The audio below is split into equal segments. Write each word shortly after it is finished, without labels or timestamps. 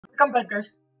Welcome back,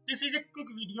 guys. This is a quick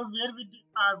video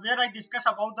where I discuss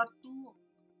about the two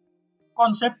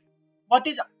concept: what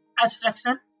is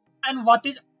abstraction and what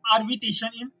is arbitration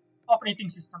in operating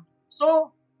system.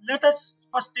 So let us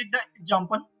first take the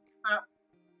example. Uh,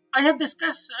 I have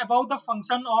discussed about the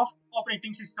function of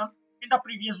operating system in the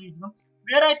previous video,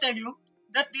 where I tell you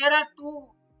that there are two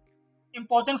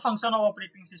important function of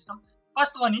operating system.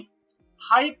 First one is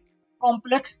hide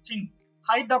complex thing,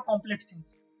 hide the complex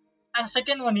things, and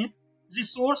second one is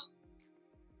resource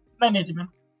management.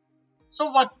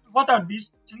 So what are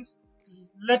these things?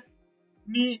 Let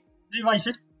me revise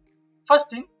it. First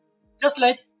thing, just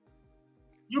like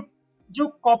you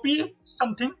you copy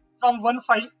something from one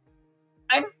file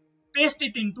and paste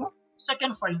it into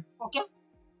second file. Okay.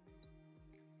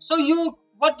 So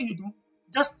what do you do?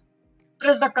 Just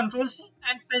press the Control C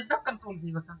and press the Control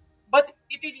V button. But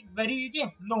it is very easy.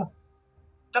 No.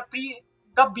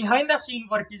 The behind the scene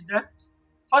work is that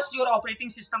first your operating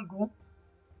system go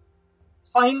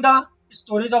find the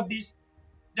storage of this,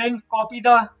 then copy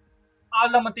the all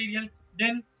the material,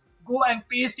 then go and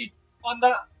paste it on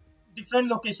the different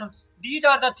locations. These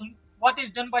are the things what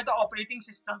is done by the operating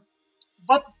system,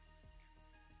 but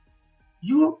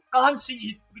you can't see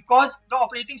it because the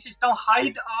operating system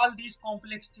hide all these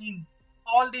complex things.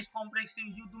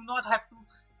 You do not have to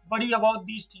worry about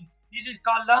these things. This is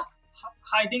called the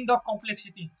hiding the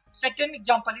complexity. Second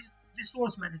example is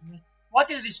resource management.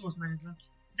 What is resource management?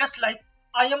 Just like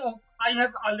I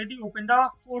have already opened the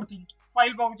four things: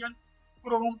 file browser,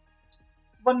 Chrome,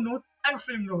 OneNote, and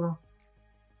Filmora,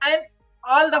 and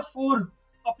all the four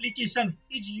application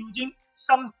is using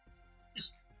some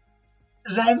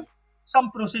RAM,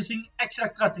 some processing,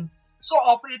 etc. thing. So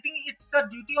it's the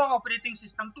duty of operating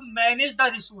system to manage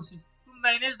the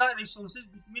resources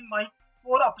between my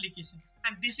four applications,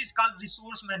 and this is called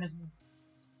resource management.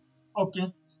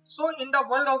 Okay. So in the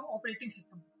world of operating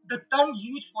system, the term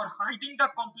used for hiding the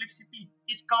complexity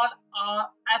is called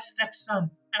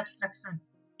abstraction. Abstraction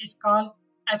is called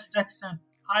abstraction.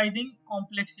 Hiding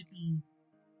complexity.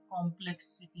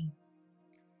 Complexity.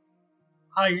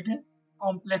 Hide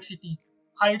complexity.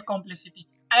 Hide complexity.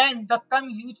 And the term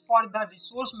used for the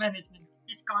resource management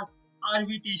is called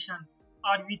arbitration.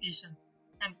 Arbitration.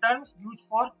 And terms used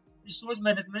for resource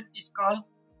management is called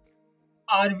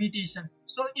arbitration.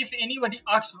 So if anybody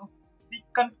asks you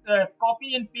the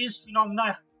copy and paste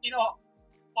phenomena in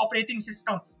operating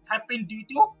system happen due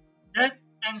to, the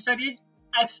answer is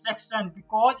abstraction,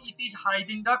 because it is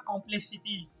hiding the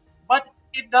complexity. But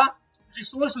if the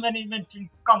resource management thing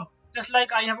come, just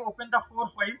like I have opened the four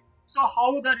file, so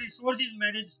how the resource is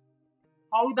managed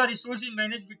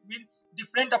between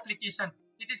different applications,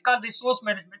 it is called resource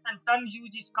management, and term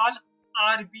used is called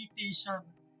arbitration.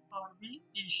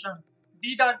 Arbitration.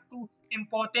 These are two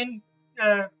important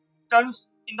terms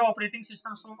in the operating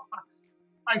system. So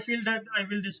I feel that I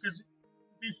will discuss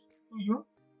this to you.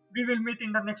 We will meet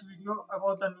in the next video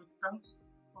about the new terms.